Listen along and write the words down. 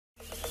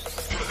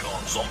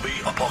Zombie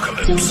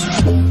apocalypse.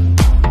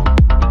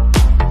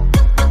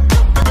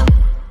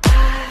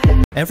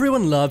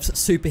 Everyone loves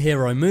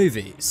superhero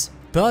movies,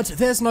 but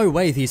there's no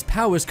way these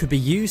powers could be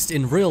used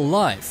in real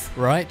life,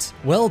 right?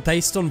 Well,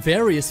 based on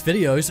various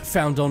videos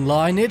found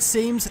online, it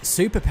seems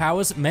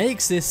superpowers may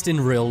exist in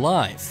real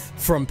life.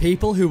 From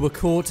people who were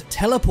caught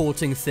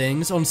teleporting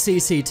things on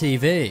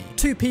CCTV,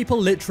 to people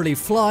literally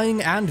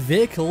flying and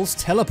vehicles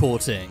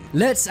teleporting.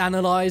 Let's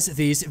analyze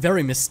these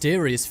very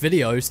mysterious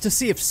videos to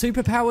see if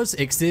superpowers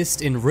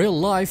exist in real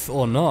life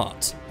or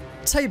not.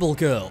 Table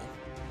Girl.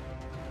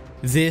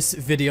 This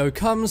video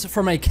comes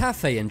from a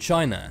cafe in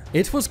China.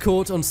 It was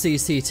caught on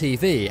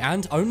CCTV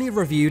and only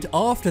reviewed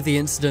after the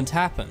incident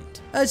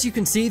happened. As you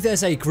can see,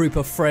 there's a group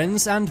of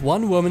friends and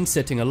one woman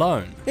sitting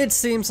alone. It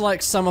seems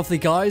like some of the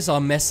guys are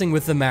messing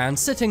with the man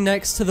sitting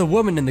next to the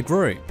woman in the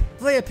group.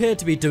 They appear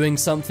to be doing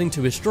something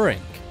to his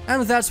drink,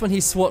 and that's when he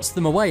swats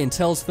them away and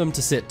tells them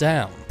to sit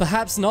down.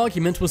 Perhaps an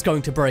argument was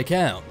going to break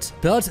out,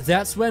 but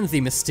that's when the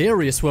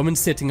mysterious woman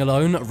sitting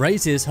alone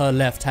raises her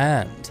left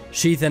hand.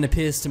 She then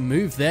appears to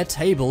move their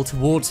table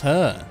towards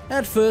her.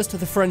 At first,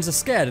 the friends are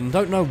scared and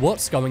don't know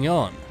what's going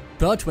on.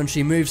 But when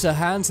she moves her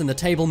hands and the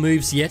table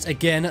moves yet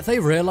again, they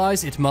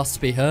realize it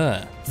must be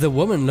her. The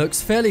woman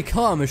looks fairly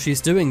calm as she's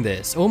doing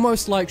this,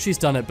 almost like she's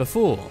done it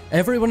before.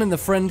 Everyone in the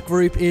friend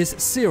group is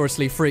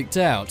seriously freaked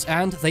out,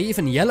 and they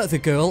even yell at the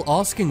girl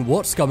asking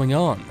what's going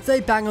on.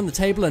 They bang on the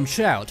table and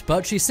shout,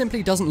 but she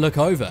simply doesn't look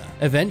over.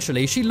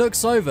 Eventually, she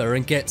looks over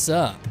and gets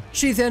up.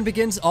 She then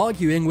begins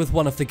arguing with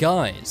one of the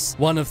guys.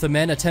 One of the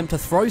men attempt to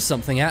throw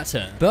something at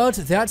her, but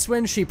that's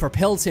when she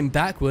propels him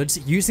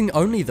backwards using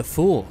only the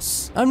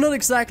force. I'm not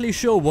exactly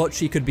sure what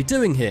she could be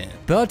doing here,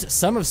 but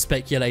some have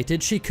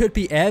speculated she could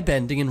be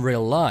airbending in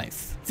real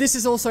life. This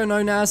is also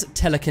known as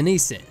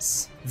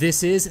telekinesis.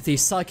 This is the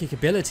psychic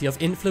ability of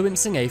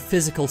influencing a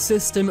physical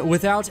system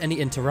without any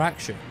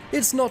interaction.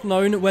 It's not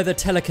known whether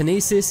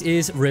telekinesis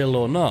is real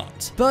or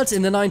not, but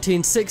in the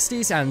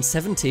 1960s and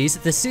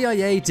 70s, the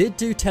CIA did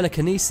do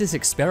telekinesis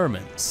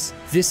experiments.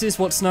 This is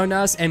what's known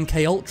as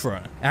MK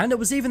Ultra, and it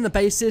was even the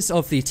basis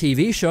of the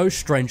TV show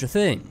Stranger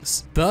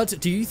Things. But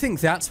do you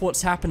think that's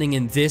what's happening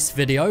in this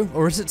video,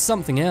 or is it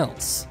something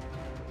else?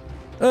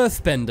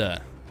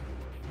 Earthbender.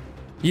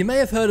 You may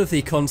have heard of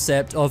the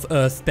concept of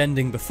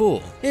earthbending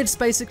before. It's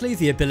basically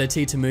the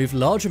ability to move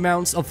large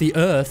amounts of the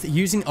earth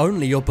using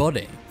only your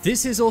body.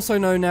 This is also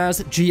known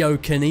as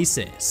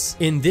geokinesis.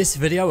 In this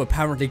video,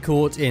 apparently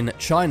caught in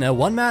China,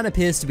 one man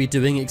appears to be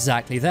doing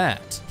exactly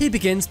that. He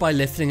begins by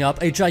lifting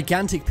up a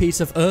gigantic piece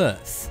of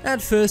earth.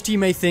 At first, you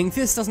may think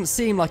this doesn't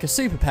seem like a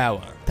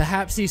superpower.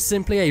 Perhaps he's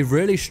simply a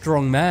really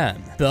strong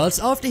man. But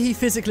after he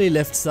physically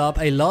lifts up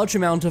a large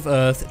amount of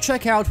earth,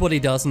 check out what he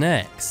does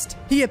next.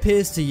 He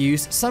appears to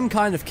use some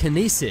kind of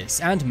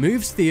kinesis and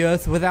moves the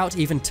earth without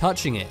even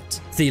touching it.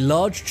 The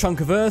large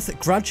chunk of earth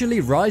gradually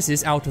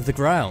rises out of the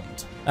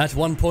ground. At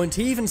one point,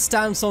 he even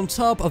stands on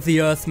top of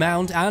the earth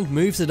mound and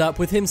moves it up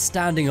with him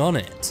standing on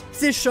it.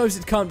 This shows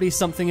it can't be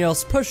something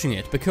else pushing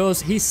it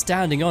because he's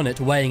standing on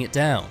it, weighing it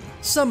down.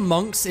 Some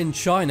monks in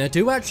China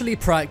do actually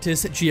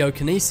practice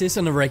geokinesis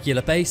on a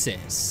regular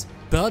basis.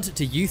 But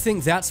do you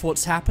think that's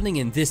what's happening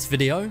in this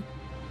video?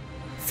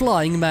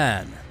 Flying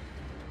Man.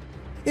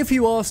 If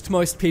you asked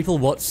most people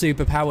what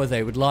superpower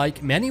they would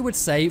like, many would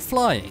say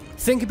flying.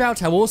 Think about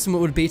how awesome it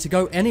would be to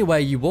go anywhere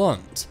you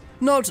want.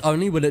 Not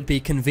only will it be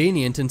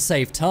convenient and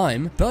save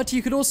time, but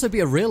you could also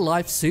be a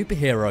real-life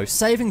superhero,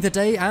 saving the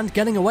day and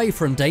getting away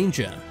from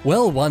danger.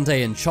 Well, one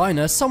day in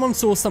China, someone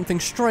saw something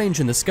strange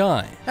in the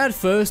sky. At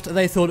first,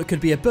 they thought it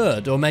could be a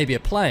bird or maybe a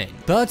plane,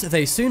 but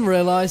they soon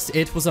realized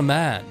it was a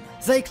man.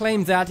 They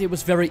claimed that it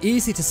was very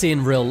easy to see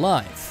in real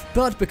life,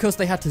 but because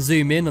they had to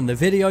zoom in on the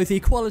video, the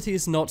quality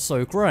is not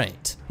so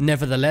great.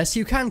 Nevertheless,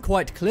 you can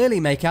quite clearly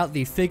make out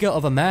the figure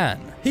of a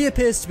man. He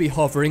appears to be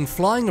hovering,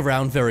 flying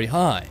around very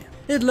high.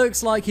 It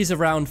looks like he's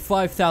around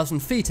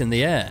 5,000 feet in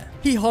the air.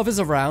 He hovers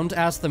around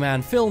as the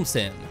man films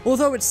him.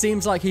 Although it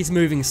seems like he's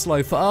moving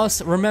slow for us,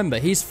 remember,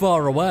 he's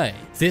far away.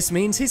 This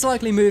means he's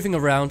likely moving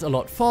around a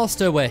lot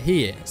faster where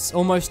he is,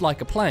 almost like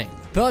a plane.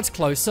 But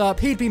close up,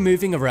 he'd be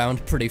moving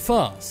around pretty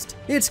fast.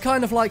 It's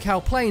kind of like how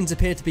planes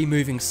appear to be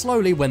moving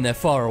slowly when they're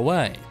far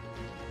away.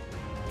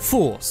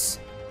 Force.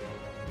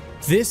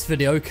 This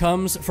video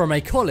comes from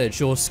a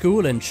college or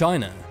school in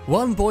China.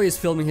 One boy is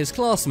filming his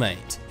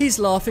classmate. He's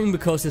laughing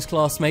because his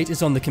classmate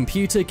is on the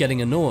computer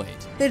getting annoyed.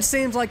 It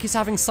seems like he's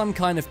having some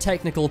kind of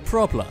technical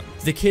problem.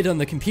 The kid on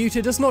the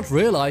computer does not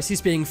realize he's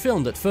being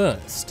filmed at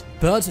first.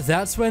 But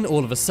that's when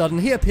all of a sudden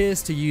he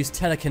appears to use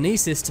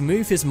telekinesis to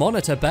move his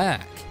monitor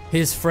back.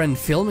 His friend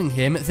filming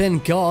him then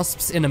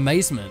gasps in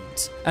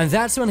amazement. And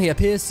that's when he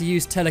appears to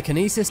use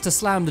telekinesis to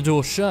slam the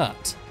door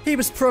shut. He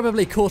was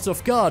probably caught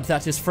off guard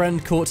that his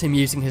friend caught him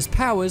using his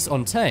powers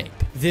on tape.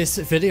 This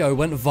video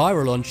went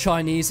viral on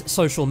Chinese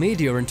social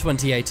media in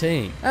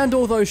 2018, and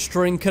although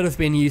string could have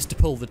been used to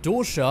pull the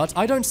door shut,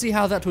 I don't see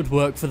how that would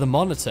work for the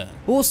monitor.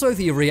 Also,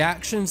 the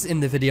reactions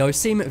in the video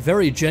seem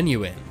very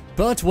genuine.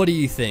 But what do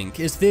you think?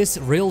 Is this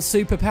real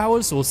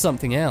superpowers or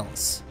something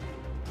else?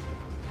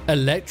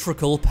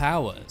 Electrical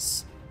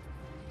powers.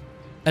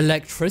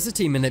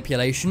 Electricity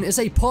manipulation is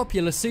a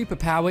popular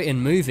superpower in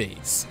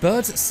movies,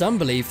 but some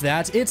believe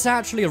that it's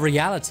actually a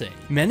reality.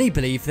 Many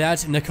believe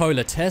that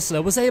Nikola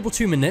Tesla was able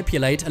to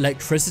manipulate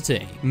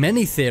electricity.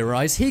 Many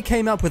theorize he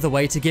came up with a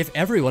way to give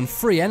everyone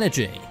free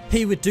energy.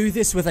 He would do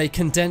this with a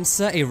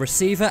condenser, a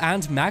receiver,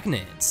 and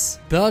magnets.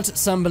 But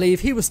some believe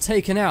he was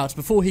taken out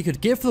before he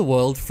could give the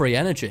world free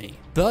energy.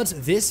 But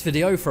this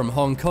video from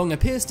Hong Kong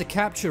appears to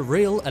capture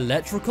real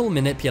electrical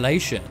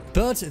manipulation.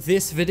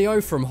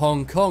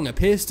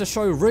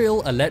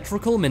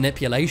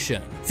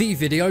 The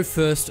video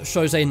first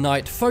shows a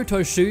night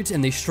photo shoot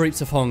in the streets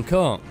of Hong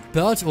Kong,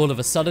 but all of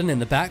a sudden in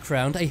the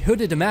background a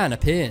hooded man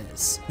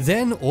appears.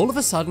 Then all of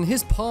a sudden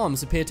his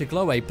palms appear to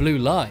glow a blue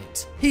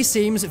light. He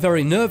seems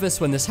very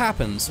nervous when this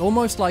happens,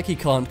 almost like he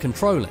can't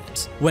control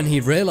it. When he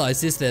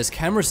realizes there's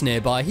cameras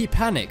nearby, he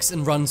panics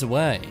and runs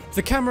away.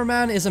 The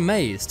cameraman is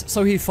amazed,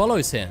 so he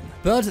follows him.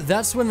 But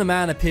that's when the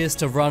man appears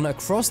to run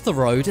across the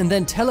road and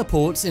then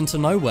teleports into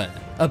nowhere.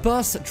 A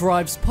bus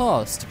drives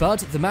past, but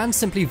the man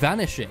simply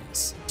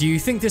vanishes. Do you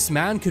think this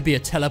man could be a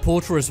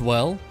teleporter as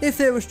well? If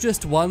there was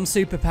just one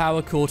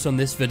superpower caught on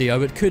this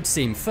video, it could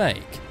seem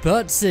fake.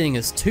 But seeing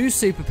as two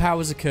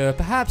superpowers occur,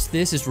 perhaps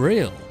this is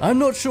real. I'm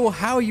not sure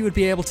how you would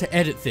be able to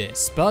edit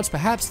this, but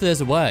perhaps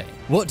there's a way.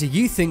 What do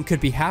you think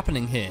could be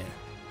happening here?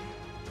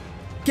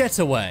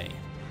 Getaway.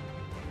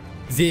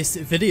 This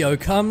video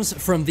comes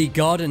from the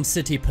Garden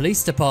City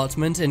Police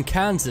Department in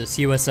Kansas,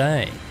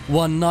 USA.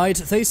 One night,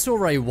 they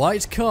saw a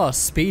white car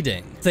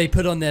speeding. They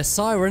put on their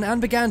siren and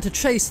began to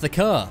chase the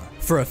car.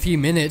 For a few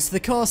minutes,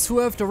 the car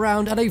swerved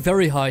around at a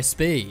very high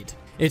speed.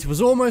 It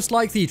was almost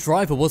like the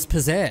driver was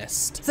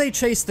possessed. They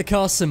chased the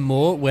car some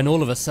more when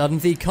all of a sudden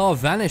the car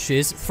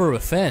vanishes through a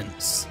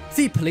fence.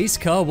 The police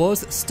car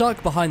was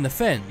stuck behind the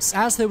fence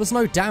as there was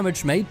no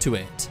damage made to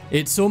it.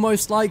 It's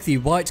almost like the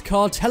white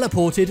car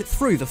teleported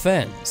through the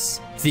fence.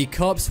 The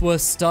cops were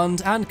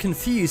stunned and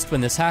confused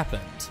when this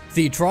happened.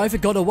 The driver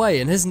got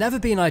away and has never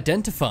been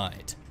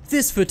identified.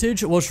 This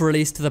footage was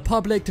released to the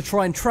public to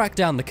try and track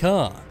down the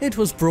car. It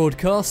was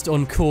broadcast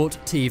on Court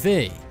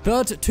TV,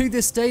 but to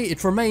this day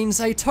it remains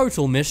a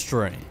total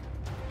mystery.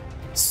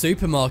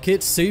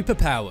 Supermarket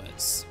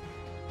superpowers.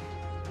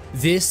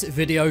 This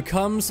video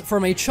comes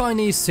from a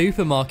Chinese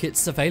supermarket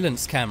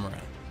surveillance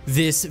camera.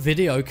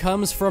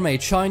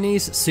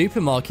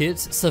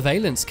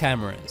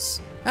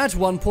 At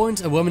one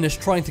point, a woman is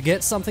trying to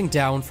get something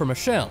down from a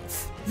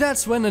shelf.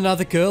 That's when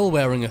another girl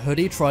wearing a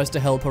hoodie tries to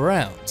help her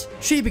out.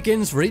 She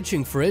begins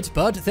reaching for it,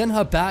 but then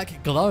her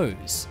back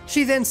glows.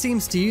 She then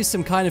seems to use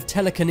some kind of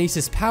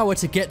telekinesis power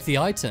to get the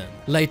item.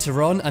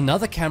 Later on,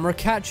 another camera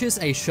catches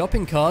a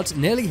shopping cart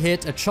nearly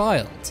hit a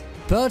child.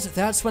 But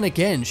that's when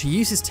again she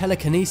uses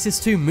telekinesis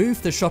to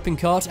move the shopping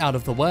cart out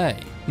of the way.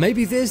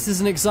 Maybe this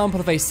is an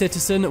example of a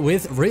citizen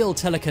with real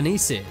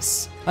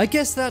telekinesis. I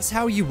guess that's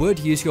how you would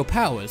use your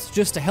powers,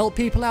 just to help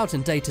people out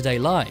in day-to-day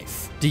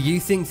life. Do you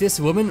think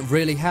this woman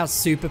really has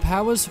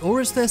superpowers,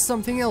 or is there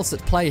something else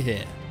at play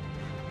here?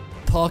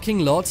 Parking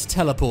lot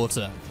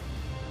teleporter.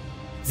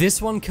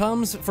 This one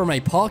comes from a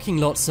parking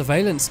lot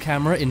surveillance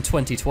camera in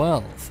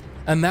 2012.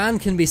 A man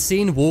can be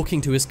seen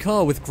walking to his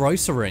car with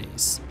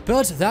groceries.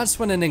 But that's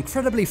when an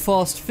incredibly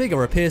fast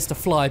figure appears to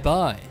fly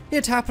by.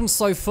 It happens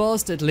so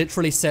fast it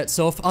literally sets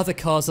off other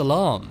cars'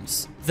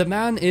 alarms. The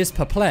man is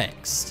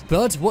perplexed.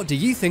 But what do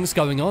you think's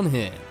going on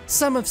here?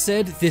 Some have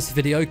said this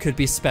video could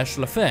be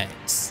special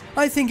effects.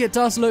 I think it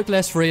does look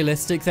less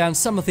realistic than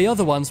some of the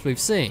other ones we've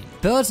seen.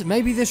 But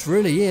maybe this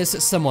really is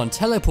someone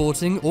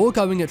teleporting or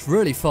going at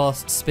really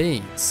fast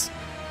speeds.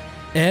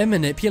 Air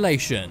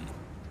manipulation.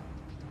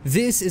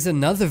 This is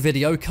another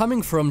video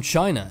coming from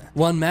China.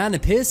 One man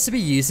appears to be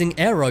using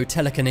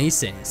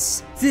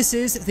aerotelekinesis. This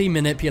is the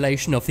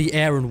manipulation of the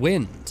air and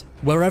wind.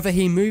 Wherever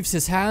he moves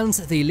his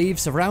hands, the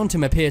leaves around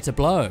him appear to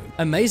blow.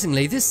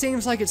 Amazingly, this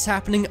seems like it's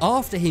happening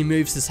after he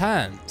moves his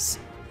hands.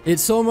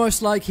 It's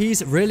almost like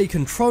he's really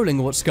controlling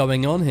what's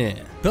going on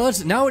here.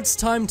 But now it's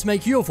time to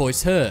make your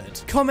voice heard.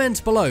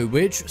 Comment below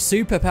which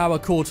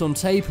superpower caught on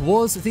tape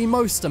was the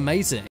most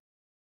amazing.